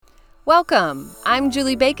Welcome. I'm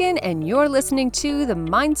Julie Bacon, and you're listening to the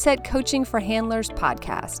Mindset Coaching for Handlers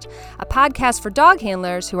podcast, a podcast for dog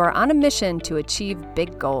handlers who are on a mission to achieve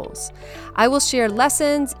big goals. I will share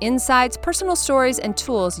lessons, insights, personal stories, and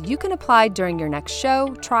tools you can apply during your next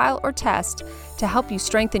show, trial, or test to help you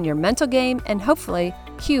strengthen your mental game and hopefully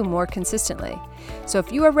cue more consistently. So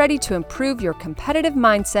if you are ready to improve your competitive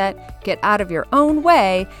mindset, get out of your own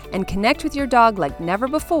way, and connect with your dog like never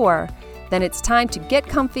before, then it's time to get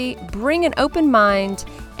comfy, bring an open mind,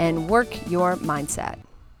 and work your mindset.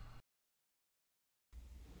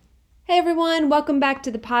 Hey everyone, welcome back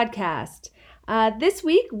to the podcast. This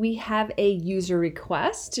week we have a user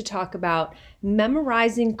request to talk about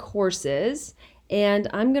memorizing courses, and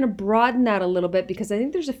I'm going to broaden that a little bit because I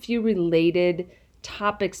think there's a few related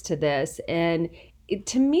topics to this. And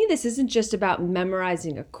to me, this isn't just about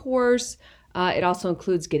memorizing a course. It also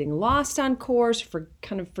includes getting lost on course, for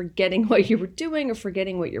kind of forgetting what you were doing or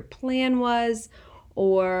forgetting what your plan was,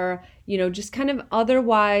 or, just kind of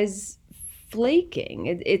otherwise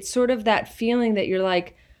flaking. It's sort of that feeling that you're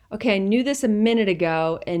like, okay, I knew this a minute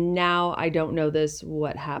ago and now I don't know this.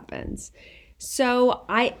 What happens? So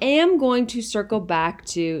I am going to circle back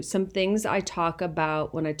to some things I talk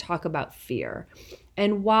about when I talk about fear.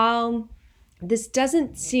 And while this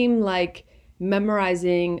doesn't seem like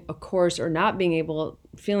memorizing a course or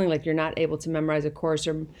feeling like you're not able to memorize a course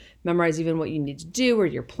or memorize even what you need to do or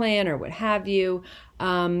your plan or what have you,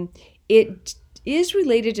 it is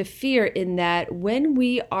related to fear in that when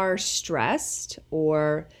we are stressed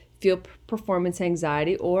or feel performance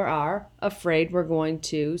anxiety or are afraid we're going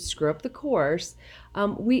to screw up the course,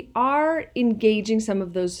 we are engaging some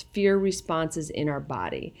of those fear responses in our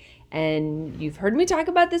body. And you've heard me talk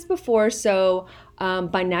about this before, so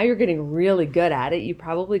by now you're getting really good at it. You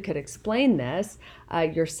probably could explain this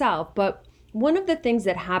yourself. But one of the things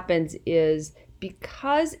that happens is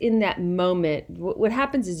because in that moment, what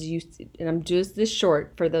happens is and I'm just this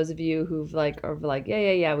short for those of you who've are like,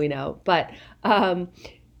 yeah, we know. But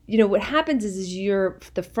what happens is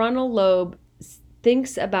the frontal lobe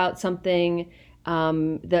thinks about something.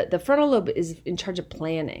 The frontal lobe is in charge of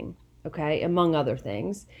planning. Okay, among other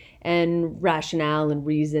things, and rationale and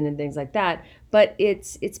reason and things like that. But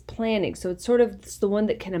it's planning. So it's the one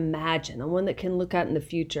that can imagine, the one that can look out in the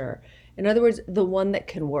future. In other words, the one that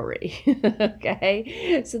can worry.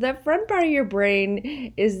 Okay, so that front part of your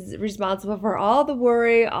brain is responsible for all the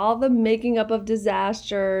worry, all the making up of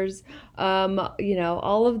disasters,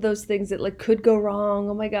 all of those things that could go wrong.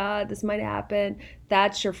 Oh my God, this might happen.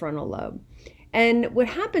 That's your frontal lobe. And what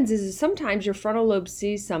happens is sometimes your frontal lobe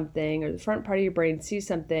sees something, or the front part of your brain sees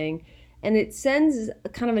something, and it sends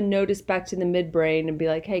kind of a notice back to the midbrain and be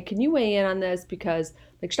like, hey, can you weigh in on this? Because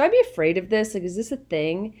should I be afraid of this? Is this a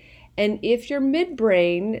thing? And if your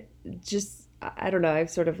midbrain just, I don't know, I've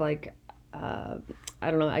sort of I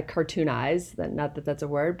cartoonize, not that that's a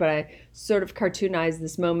word, but I sort of cartoonize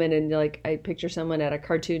this moment, and I picture someone at a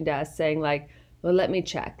cartoon desk saying well, let me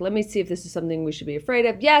check. Let me see if this is something we should be afraid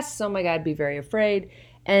of. Yes, oh my God, be very afraid.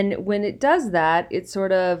 And when it does that, it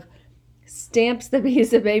sort of stamps the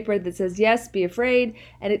piece of paper that says, yes, be afraid,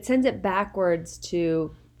 and it sends it backwards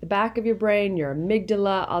to the back of your brain, your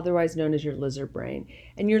amygdala, otherwise known as your lizard brain.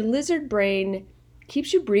 And your lizard brain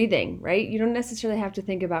keeps you breathing, right? You don't necessarily have to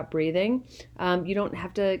think about breathing. You don't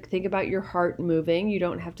have to think about your heart moving. You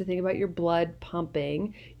don't have to think about your blood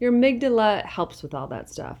pumping. Your amygdala helps with all that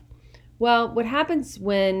stuff. Well, what happens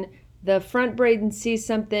when the front brain sees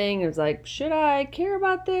something and is like, should I care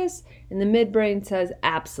about this? And the midbrain says,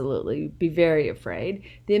 absolutely, be very afraid.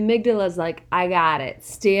 The amygdala is like, I got it.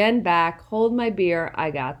 Stand back, hold my beer,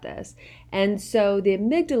 I got this. And so the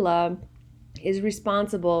amygdala is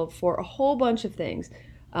responsible for a whole bunch of things,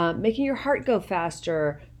 making your heart go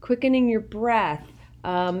faster, quickening your breath,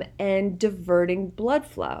 and diverting blood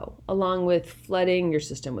flow, along with flooding your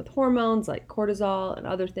system with hormones like cortisol and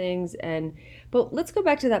other things. But let's go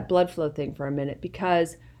back to that blood flow thing for a minute,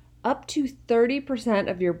 because up to 30%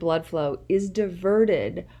 of your blood flow is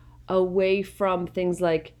diverted away from things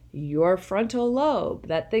like your frontal lobe,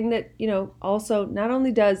 that thing that, also not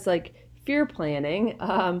only does fear planning,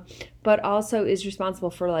 but also is responsible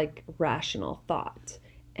for rational thought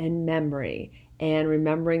and memory and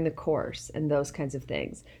remembering the course and those kinds of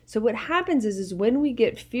things. So what happens is when we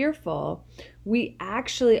get fearful, we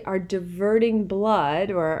actually are diverting blood,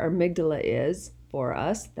 or our amygdala is for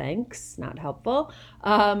us, thanks, not helpful,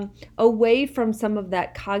 away from some of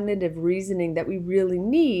that cognitive reasoning that we really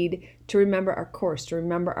need to remember our course, to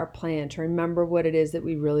remember our plan, to remember what it is that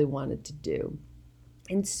we really wanted to do.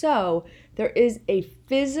 And so there is a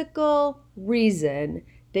physical reason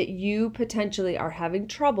that you potentially are having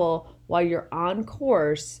trouble while you're on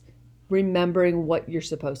course remembering what you're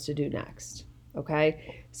supposed to do next.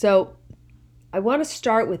 Okay. So I want to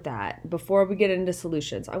start with that before we get into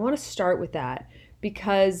solutions. I want to start with that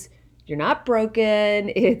because you're not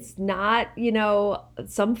broken. It's not,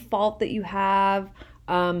 some fault that you have.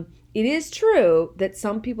 It is true that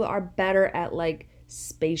some people are better at like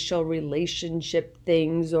spatial relationship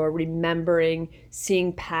things or remembering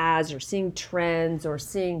seeing paths or seeing trends or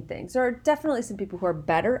seeing things. There are definitely some people who are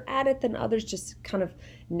better at it than others, just kind of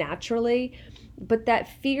naturally. But that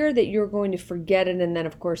fear that you're going to forget it, and then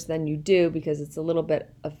of course then you do because it's a little bit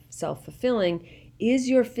of self-fulfilling, is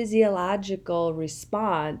your physiological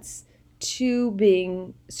response to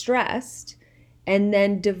being stressed and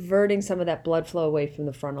then diverting some of that blood flow away from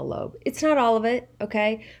the frontal lobe. It's not all of it,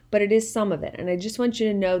 okay? But it is some of it. And I just want you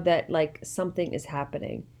to know that like something is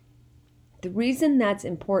happening. The reason that's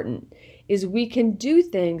important is we can do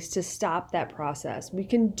things to stop that process. We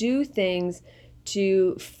can do things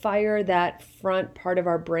to fire that front part of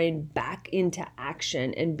our brain back into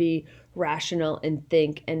action and be rational and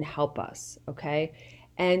think and help us, okay?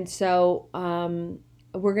 And so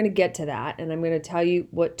we're going to get to that, and I'm going to tell you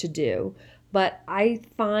what to do. But I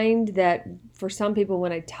find that for some people,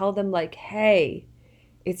 when I tell them like, hey,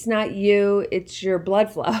 it's not you, it's your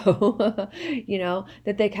blood flow,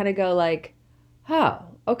 that they kind of go like, oh,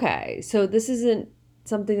 okay, so this isn't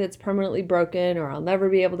something that's permanently broken or I'll never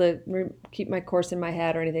be able to keep my course in my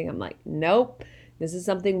head or anything. I'm like, nope, this is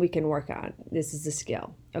something we can work on. This is a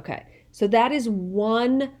skill. Okay, so that is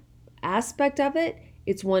one aspect of it.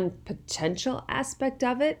 It's one potential aspect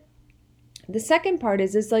of it. The second part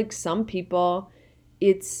is like some people,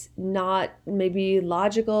 it's not maybe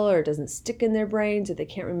logical or it doesn't stick in their brains or they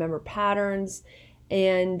can't remember patterns.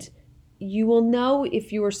 And you will know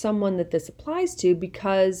if you are someone that this applies to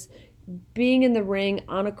because being in the ring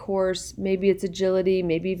on a course, maybe it's agility,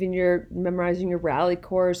 maybe even you're memorizing your rally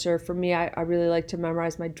course, or for me, I really like to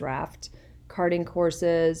memorize my draft karting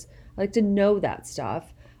courses. I like to know that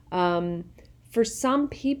stuff. For some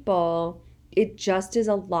people, it just is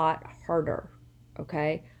a lot harder,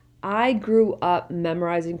 okay? I grew up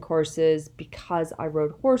memorizing courses because I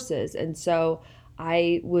rode horses, and so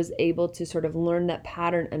I was able to sort of learn that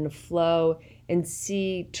pattern and the flow and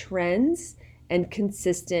see trends and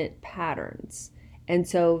consistent patterns. And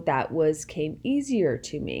so that came easier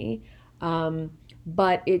to me,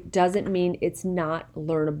 but it doesn't mean it's not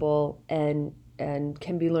learnable and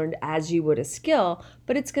can be learned as you would a skill,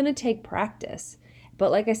 but it's going to take practice. But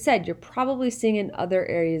like I said, you're probably seeing in other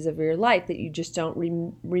areas of your life that you just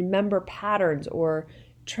don't remember patterns or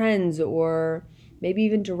trends or maybe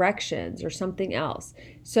even directions or something else.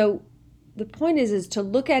 So the point is to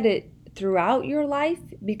look at it throughout your life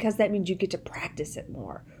because that means you get to practice it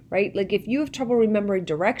more, right? Like if you have trouble remembering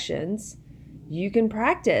directions, you can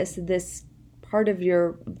practice this part of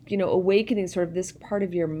your, awakening sort of this part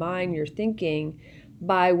of your mind, your thinking,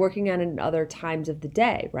 by working on it in other times of the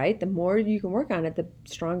day, right? The more you can work on it, the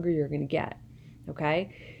stronger you're going to get,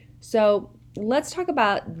 okay? So let's talk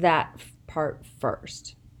about that part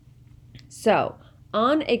first. So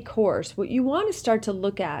on a course, what you want to start to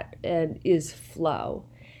look at is flow.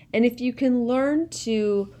 And if you can learn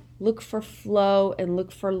to look for flow and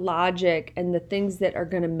look for logic and the things that are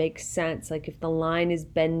going to make sense, like if the line is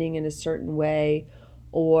bending in a certain way,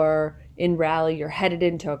 or in rally, you're headed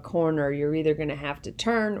into a corner, you're either going to have to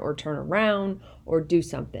turn or turn around or do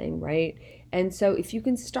something, right? And so if you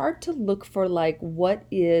can start to look for like what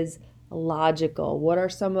is logical, what are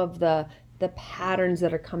some of the patterns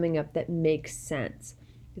that are coming up that make sense,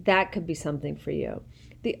 that could be something for you.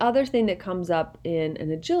 The other thing that comes up in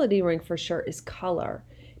an agility ring for sure is color.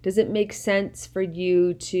 Does it make sense for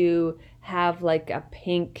you to have like a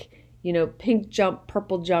pink jump,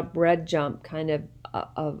 purple jump, red jump kind of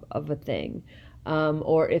a thing?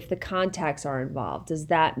 Or if the contacts are involved, does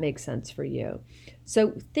that make sense for you?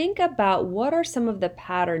 So think about what are some of the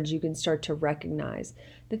patterns you can start to recognize.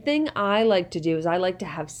 The thing I like to do is I like to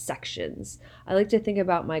have sections. I like to think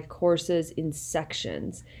about my courses in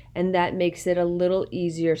sections, and that makes it a little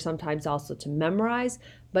easier sometimes also to memorize,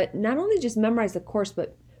 but not only just memorize the course,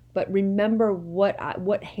 but remember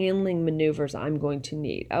what handling maneuvers I'm going to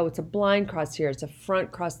need. Oh, it's a blind cross here. It's a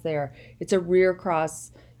front cross there. It's a rear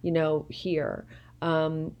cross, here.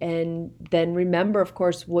 And then remember, of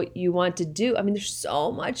course, what you want to do. I mean, there's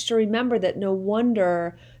so much to remember that no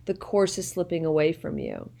wonder the course is slipping away from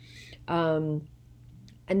you.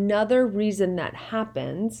 Another reason that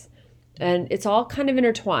happens, and it's all kind of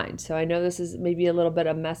intertwined, so I know this is maybe a little bit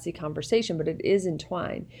of a messy conversation, but it is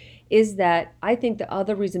entwined, is that I think the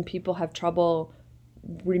other reason people have trouble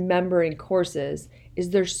remembering courses is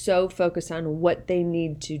they're so focused on what they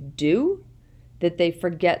need to do that they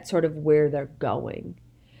forget sort of where they're going.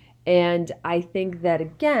 And I think that,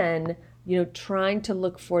 again, trying to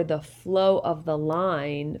look for the flow of the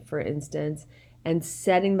line, for instance, and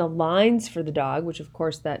setting the lines for the dog, which of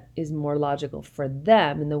course that is more logical for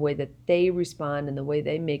them in the way that they respond and the way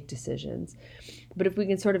they make decisions. But if we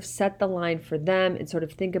can sort of set the line for them and sort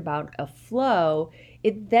of think about a flow,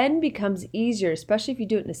 it then becomes easier, especially if you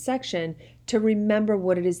do it in a section, to remember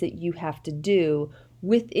what it is that you have to do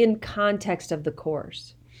within context of the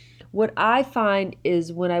course. What I find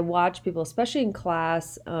is when I watch people, especially in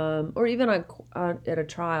class, or even at a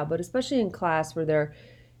trial, but especially in class where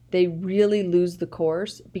they really lose the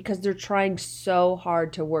course because they're trying so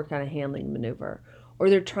hard to work on a handling maneuver, or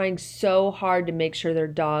they're trying so hard to make sure their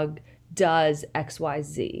dog does X, Y,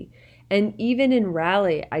 Z. And even in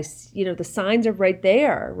rally, the signs are right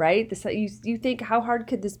there, right? You think, how hard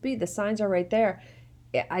could this be? The signs are right there.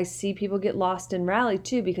 I see people get lost in rally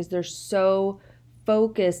too because they're so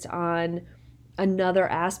focused on another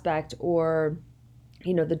aspect, or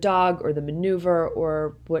the dog or the maneuver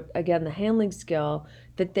or the handling skill,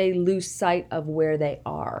 that they lose sight of where they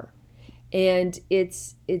are. And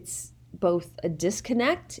it's both a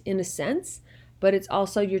disconnect in a sense, but it's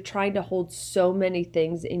also you're trying to hold so many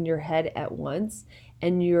things in your head at once,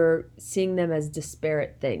 and you're seeing them as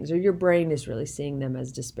disparate things, or your brain is really seeing them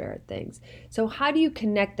as disparate things. So how do you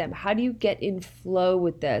connect them? How do you get in flow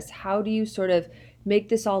with this? How do you sort of make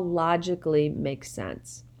this all logically make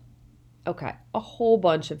sense? Okay, a whole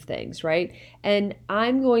bunch of things, right? And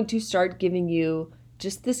I'm going to start giving you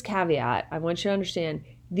just this caveat. I want you to understand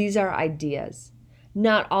these are ideas.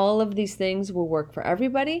 Not all of these things will work for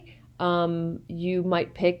everybody. You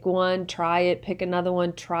might pick one, try it, pick another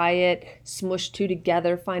one, try it, smush two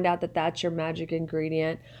together, find out that that's your magic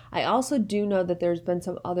ingredient. I also do know that there's been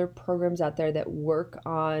some other programs out there that work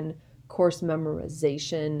on course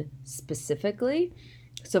memorization specifically.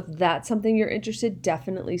 So if that's something you're interested,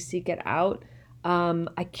 definitely seek it out.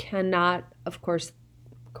 I cannot, of course,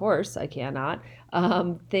 I cannot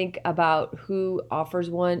think about who offers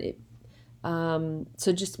one.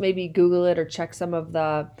 So just maybe Google it or check some of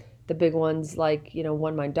the big ones like,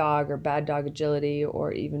 One Mind Dog or Bad Dog Agility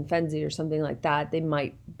or even Fenzi or something like that. They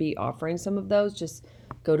might be offering some of those. Just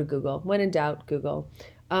go to Google. When in doubt, Google.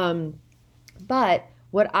 But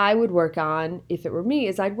what I would work on, if it were me,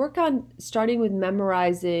 is I'd work on starting with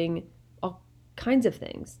memorizing all kinds of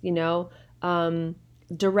things,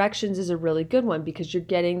 Directions is a really good one because you're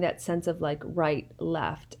getting that sense of like right,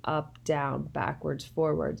 left, up, down, backwards,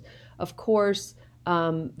 forwards. Of course,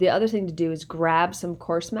 the other thing to do is grab some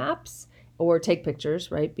course maps or take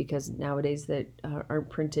pictures, right? Because nowadays they aren't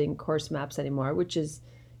printing course maps anymore, which is,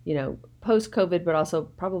 post-COVID, but also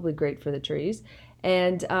probably great for the trees.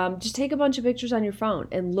 And just take a bunch of pictures on your phone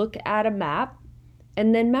and look at a map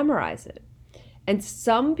and then memorize it. And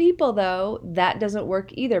some people, though, that doesn't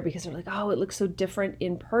work either because they're like, oh, it looks so different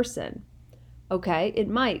in person. Okay, it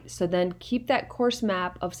might. So then keep that course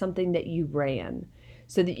map of something that you ran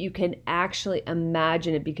so that you can actually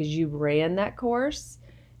imagine it because you ran that course.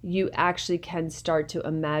 You actually can start to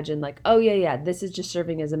imagine like, oh, yeah, this is just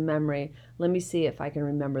serving as a memory. Let me see if I can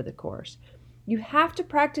remember the course. You have to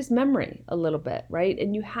practice memory a little bit, right?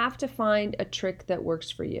 And you have to find a trick that works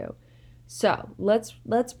for you. So let's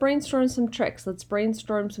brainstorm some tricks. Let's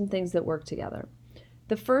brainstorm some things that work together.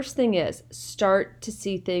 The first thing is start to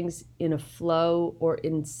see things in a flow or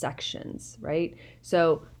in sections, right?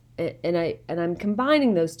 So, and I'm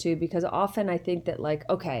combining those two because often I think that like,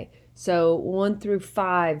 okay, so 1 through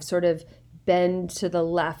 5 sort of bend to the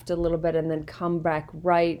left a little bit and then come back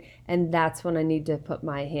right. And that's when I need to put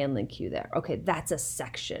my handling cue there. Okay, that's a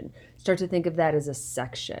section. Start to think of that as a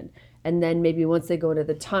section. And then maybe once they go into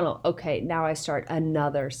the tunnel, okay, now I start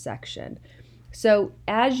another section. So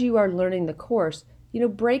as you are learning the course,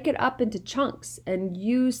 break it up into chunks and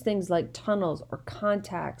use things like tunnels or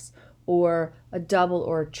contacts or a double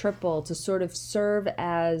or a triple to sort of serve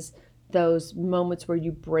as those moments where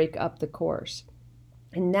you break up the course.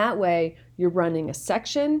 And that way you're running a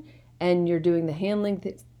section and you're doing the handling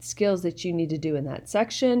skills that you need to do in that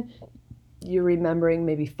section. You're remembering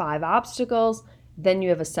maybe 5 obstacles. Then you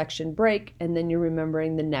have a section break, and then you're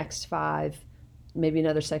remembering the next 5, maybe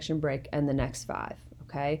another section break, and the next 5,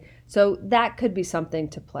 okay? So that could be something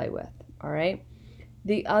to play with, all right?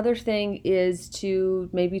 The other thing is to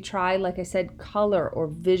maybe try, like I said, color or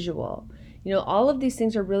visual. All of these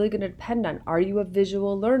things are really going to depend on, are you a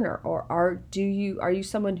visual learner, or are you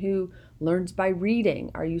someone who learns by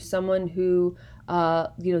reading? Are you someone who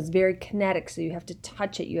is very kinetic, so you have to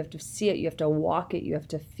touch it, you have to see it, you have to walk it, you have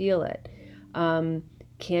to feel it?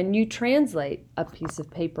 Can you translate a piece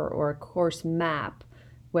of paper or a course map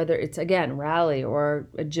whether it's, again, rally or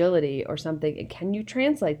agility or something. And can you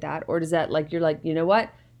translate that? Or does that, like, you're like, you know what?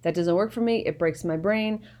 That doesn't work for me. It breaks my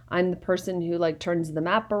brain. I'm the person who like turns the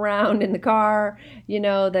map around in the car.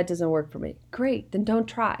 That doesn't work for me. Great. Then don't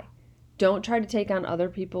try. Don't try to take on other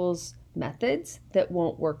people's methods that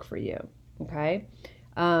won't work for you. Okay.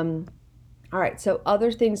 All right. So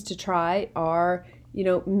other things to try are,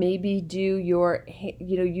 maybe do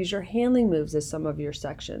use your handling moves as some of your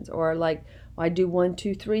sections, or like, well, I do 1,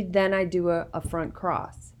 2, 3, then I do a front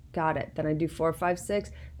cross. Got it. Then I do 4, 5,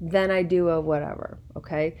 6, then I do a whatever.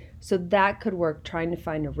 Okay. So that could work, trying to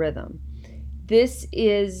find a rhythm. This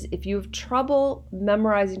is, if you have trouble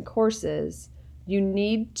memorizing courses, you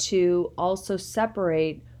need to also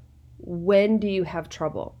separate, when do you have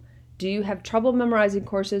trouble? Do you have trouble memorizing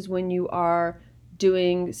courses when you are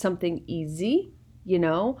doing something easy?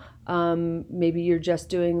 Maybe you're just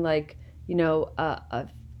doing like,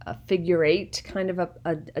 a figure eight kind of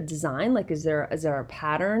a design. Like, is there a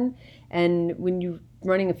pattern? And when you're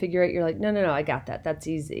running a figure eight, you're like, no, I got that. That's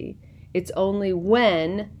easy. It's only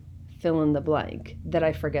when fill in the blank that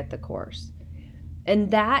I forget the course. And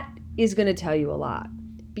that is going to tell you a lot.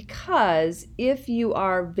 Because if you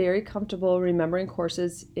are very comfortable remembering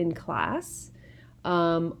courses in class,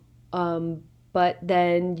 but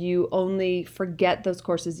then you only forget those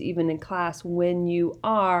courses even in class when you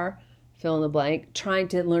are, fill in the blank, trying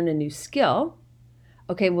to learn a new skill,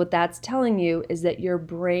 okay, what that's telling you is that your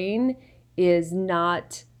brain is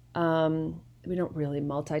not, we don't really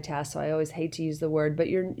multitask, so I always hate to use the word, but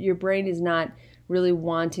your brain is not really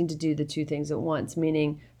wanting to do the two things at once,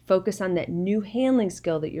 meaning focus on that new handling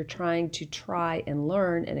skill that you're trying to try and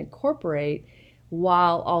learn and incorporate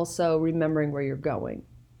while also remembering where you're going.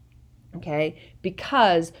 Okay,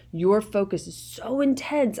 because your focus is so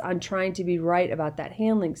intense on trying to be right about that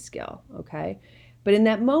handling skill. Okay, but in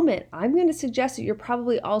that moment, I'm going to suggest that you're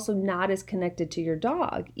probably also not as connected to your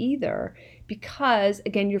dog either, because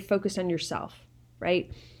again, you're focused on yourself,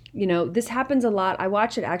 right? This happens a lot. I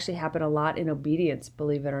watch it actually happen a lot in obedience,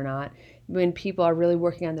 believe it or not, when people are really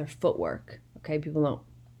working on their footwork. Okay, people don't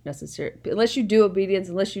necessarily, unless you do obedience,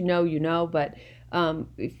 unless but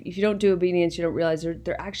if you don't do obedience, you don't realize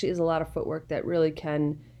there actually is a lot of footwork that really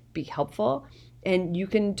can be helpful. And you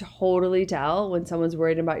can totally tell when someone's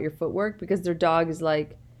worried about your footwork because their dog is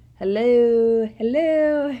like, hello,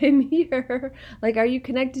 I'm here. Like, are you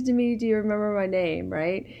connected to me? Do you remember my name,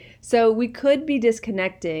 right? So we could be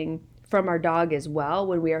disconnecting from our dog as well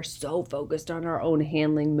when we are so focused on our own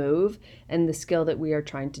handling move and the skill that we are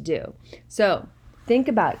trying to do. So think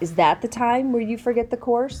about, is that the time where you forget the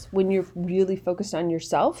course, when you're really focused on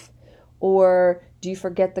yourself? Or do you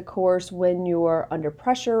forget the course when you're under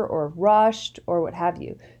pressure or rushed or what have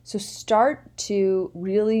you? So start to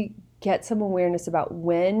really get some awareness about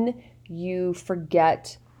when you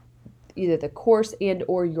forget either the course and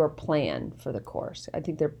or your plan for the course. I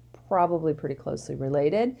think they're probably pretty closely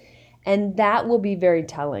related. And that will be very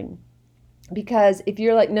telling. Because if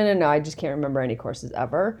you're like, no, I just can't remember any courses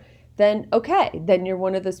ever, then okay, then you're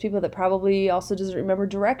one of those people that probably also doesn't remember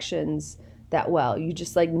directions that well. You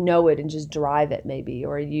just like know it and just drive it maybe,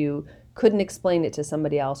 or you couldn't explain it to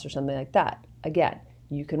somebody else or something like that. Again,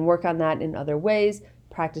 you can work on that in other ways,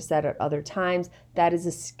 practice that at other times. That is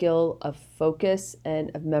a skill of focus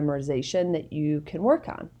and of memorization that you can work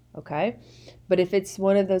on, okay? But if it's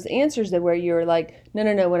one of those answers that where you're like, no,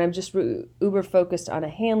 when I'm just uber focused on a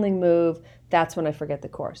handling move, that's when I forget the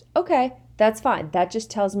course. Okay, that's fine. That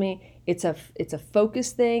just tells me it's a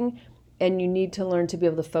focus thing, and you need to learn to be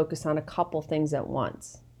able to focus on a couple things at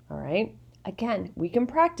once. All right? Again, we can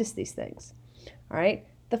practice these things. All right?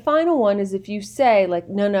 The final one is if you say like,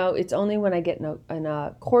 no, it's only when I get in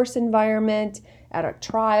a course environment, at a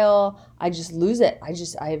trial, I just lose it.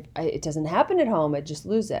 It doesn't happen at home. I just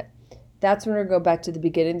lose it. That's when we go back to the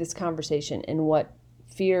beginning of this conversation and what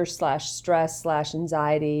fear / stress /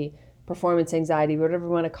 anxiety, performance anxiety, whatever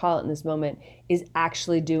you want to call it in this moment, is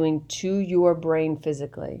actually doing to your brain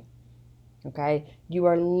physically. Okay? You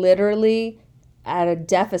are literally at a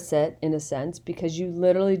deficit in a sense because you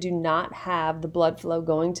literally do not have the blood flow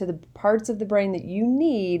going to the parts of the brain that you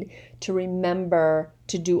need to remember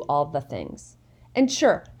to do all the things. And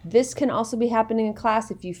sure, this can also be happening in class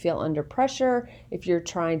if you feel under pressure, if you're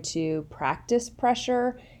trying to practice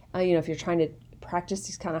pressure, if you're trying to practice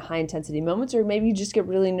these kind of high intensity moments, or maybe you just get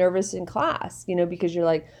really nervous in class, because you're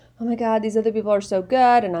like, oh my God, these other people are so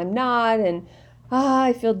good and I'm not, and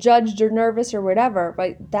I feel judged or nervous or whatever,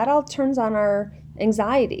 but that all turns on our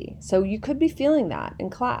anxiety. So you could be feeling that in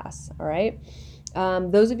class, all right?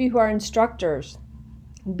 Those of you who are instructors,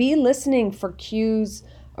 be listening for cues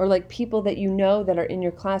or like people that you know that are in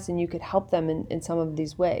your class and you could help them in some of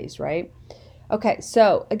these ways, right? Okay,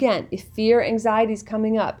 so again, if fear, anxiety is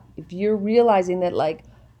coming up, if you're realizing that like,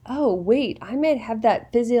 oh, wait, I might have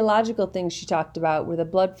that physiological thing she talked about where the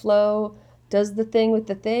blood flow does the thing with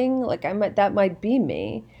the thing, like that might be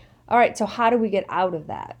me. All right, so how do we get out of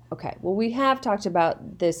that? Okay, well, we have talked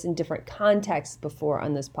about this in different contexts before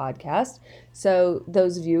on this podcast. So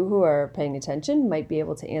those of you who are paying attention might be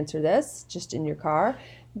able to answer this just in your car.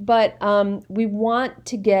 But we want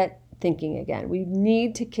to get thinking again. We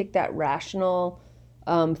need to kick that rational,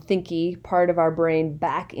 thinky part of our brain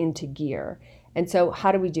back into gear. And so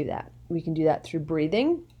how do we do that? We can do that through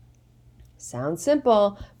breathing. Sounds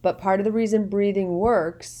simple, but part of the reason breathing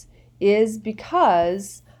works is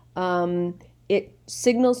because it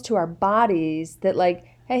signals to our bodies that like,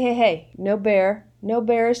 hey, no bear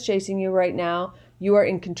is chasing you right now. You are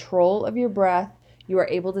in control of your breath. You are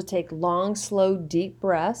able to take long, slow, deep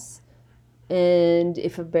breaths. And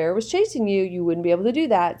if a bear was chasing you, you wouldn't be able to do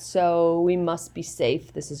that. So we must be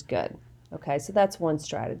safe. This is good. Okay, so that's one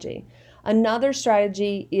strategy. Another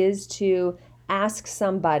strategy is to ask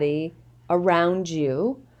somebody around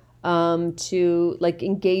you to like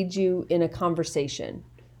engage you in a conversation,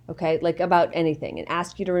 okay, like about anything, and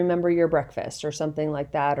ask you to remember your breakfast or something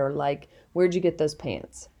like that, or like, where'd you get those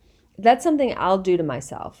pants? That's something I'll do to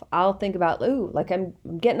myself. I'll think about, ooh, like I'm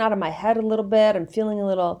getting out of my head a little bit. I'm feeling a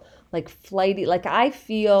little like flighty. Like I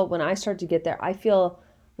feel when I start to get there, I feel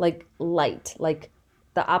like light, like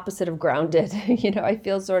the opposite of grounded. I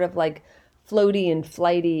feel sort of like floaty and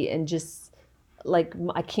flighty and just like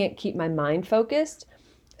I can't keep my mind focused.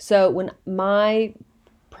 So when my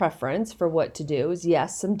preference for what to do is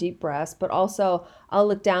yes, some deep breaths, but also I'll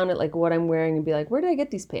look down at like what I'm wearing and be like, where did I get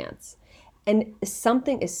these pants? And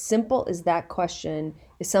something as simple as that question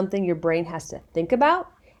is something your brain has to think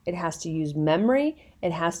about. It has to use memory.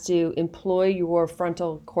 It has to employ your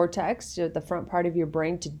frontal cortex, the front part of your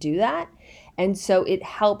brain, to do that. And so it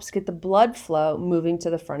helps get the blood flow moving to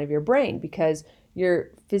the front of your brain because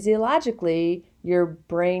physiologically, your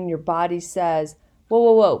brain, your body says,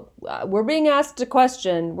 whoa, we're being asked a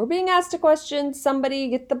question. Somebody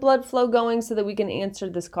get the blood flow going so that we can answer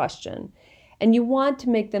this question. And you want to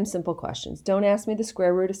make them simple questions. Don't ask me the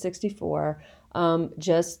square root of 64.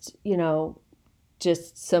 Just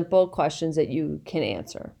simple questions that you can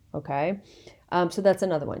answer, okay? So that's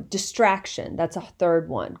another one. Distraction, that's a third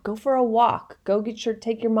one. Go for a walk.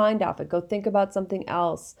 Take your mind off it. Go think about something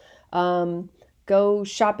else. Go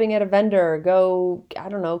shopping at a vendor. Go, I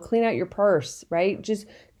don't know, clean out your purse, right? Just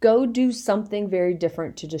go do something very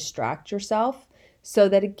different to distract yourself so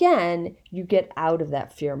that, again, you get out of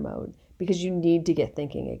that fear mode because you need to get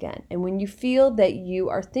thinking again. And when you feel that you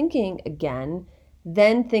are thinking again,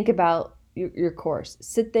 then think about your course.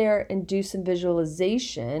 Sit there and do some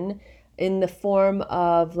visualization in the form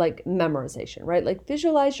of like memorization, right? Like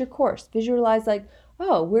visualize your course. Visualize like,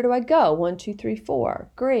 oh, where do I go? 1, 2, 3,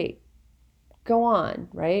 4. Great. Go on,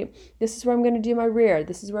 right? This is where I'm going to do my rear.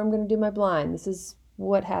 This is where I'm going to do my blind. This is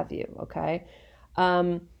what have you, okay?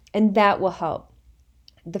 And that will help.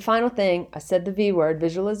 The final thing, I said the V word,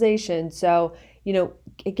 visualization. So,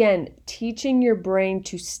 again, teaching your brain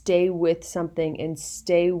to stay with something and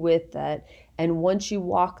stay with that. And once you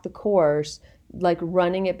walk the course, like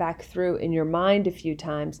running it back through in your mind a few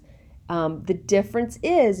times, the difference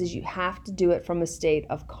is you have to do it from a state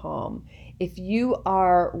of calm. If you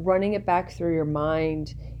are running it back through your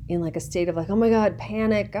mind in like a state of like, oh my God,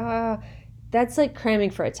 panic, that's like cramming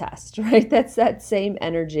for a test, right? That's that same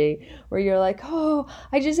energy where you're like, oh,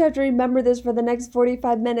 I just have to remember this for the next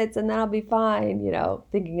 45 minutes and then I'll be fine,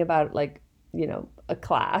 thinking about like, a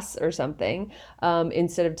class or something,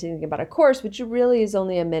 instead of thinking about a course, which really is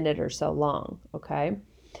only a minute or so long, okay?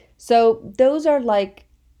 So those are like,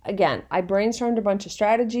 again, I brainstormed a bunch of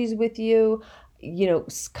strategies with you. A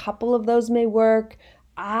couple of those may work.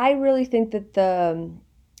 I really think that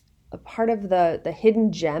a part of the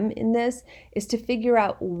hidden gem in this is to figure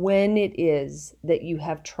out when it is that you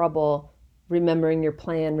have trouble remembering your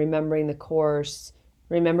plan, remembering the course,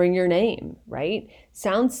 remembering your name, right?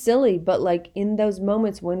 Sounds silly, but like in those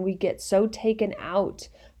moments when we get so taken out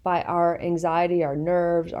by our anxiety, our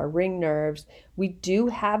nerves, our ring nerves, we do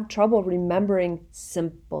have trouble remembering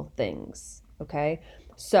simple things, okay?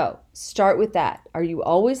 So start with that. Are you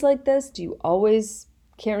always like this? Do you always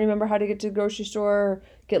can't remember how to get to the grocery store,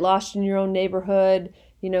 get lost in your own neighborhood,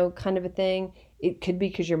 kind of a thing? It could be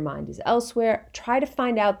because your mind is elsewhere. Try to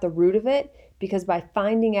find out the root of it, because by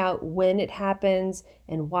finding out when it happens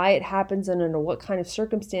and why it happens and under what kind of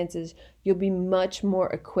circumstances, you'll be much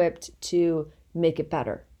more equipped to make it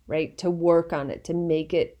better, right? To work on it, to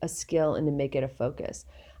make it a skill and to make it a focus.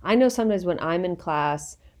 I know sometimes when I'm in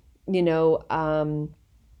class, we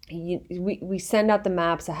send out the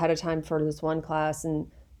maps ahead of time for this one class, and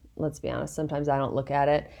let's be honest, sometimes I don't look at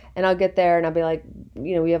it, and I'll get there and I'll be like,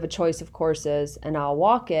 we have a choice of courses and I'll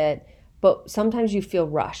walk it, but sometimes you feel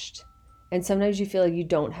rushed. And sometimes you feel like you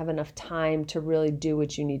don't have enough time to really do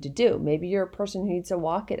what you need to do. Maybe you're a person who needs to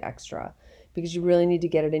walk it extra because you really need to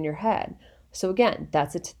get it in your head. So again,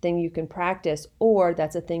 that's a thing you can practice, or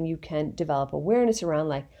that's a thing you can develop awareness around,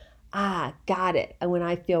 like, got it. And when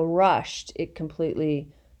I feel rushed, it completely,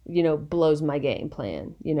 blows my game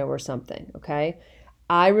plan, or something, okay?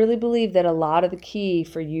 I really believe that a lot of the key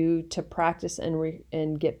for you to practice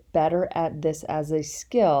and get better at this as a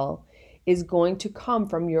skill is going to come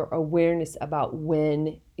from your awareness about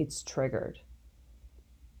when it's triggered.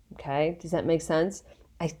 Okay, does that make sense?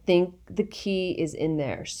 I think the key is in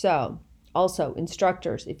there. So also,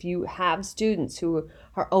 instructors, if you have students who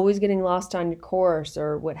are always getting lost on your course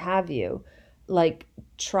or what have you, like,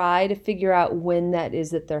 try to figure out when that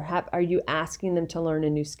is that they're are you asking them to learn a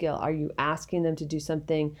new skill? Are you asking them to do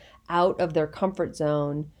something out of their comfort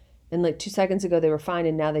zone? And like 2 seconds ago, they were fine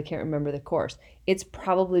and now they can't remember the course. It's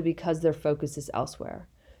probably because their focus is elsewhere.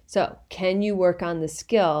 So can you work on the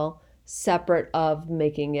skill separate of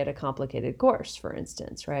making it a complicated course, for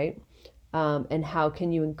instance, right? And how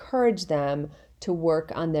can you encourage them to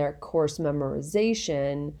work on their course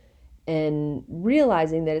memorization and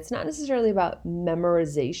realizing that it's not necessarily about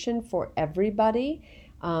memorization for everybody.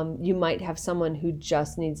 You might have someone who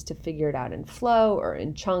just needs to figure it out in flow or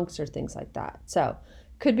in chunks or things like that. So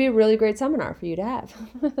could be a really great seminar for you to have.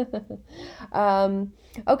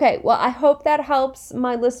 Okay, well, I hope that helps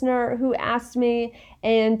my listener who asked me.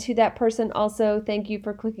 And to that person also, thank you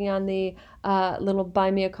for clicking on the little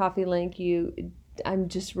Buy Me a Coffee link. I'm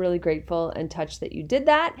just really grateful and touched that you did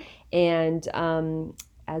that. And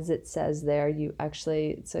as it says there,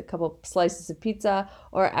 it's a couple slices of pizza,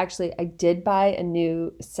 or actually I did buy a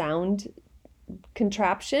new sound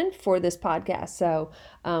contraption for this podcast. So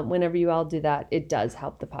whenever you all do that, it does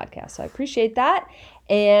help the podcast. So I appreciate that.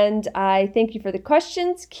 And I thank you for the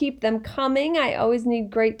questions. Keep them coming. I always need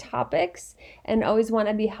great topics and always want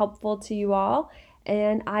to be helpful to you all.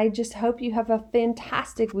 And I just hope you have a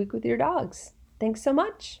fantastic week with your dogs. Thanks so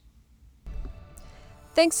much.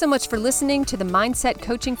 Thanks so much for listening to the Mindset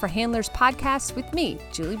Coaching for Handlers podcast with me,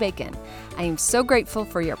 Julie Bacon. I am so grateful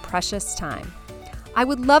for your precious time. I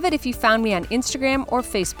would love it if you found me on Instagram or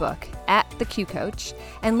Facebook @TheQCoach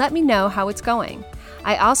and let me know how it's going.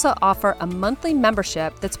 I also offer a monthly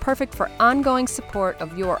membership that's perfect for ongoing support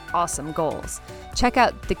of your awesome goals. Check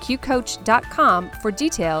out theqcoach.com for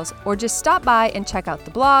details, or just stop by and check out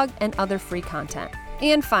the blog and other free content.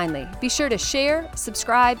 And finally, be sure to share,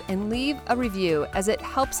 subscribe, and leave a review, as it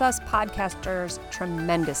helps us podcasters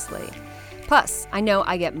tremendously. Plus, I know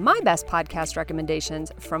I get my best podcast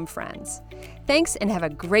recommendations from friends. Thanks, and have a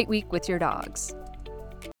great week with your dogs.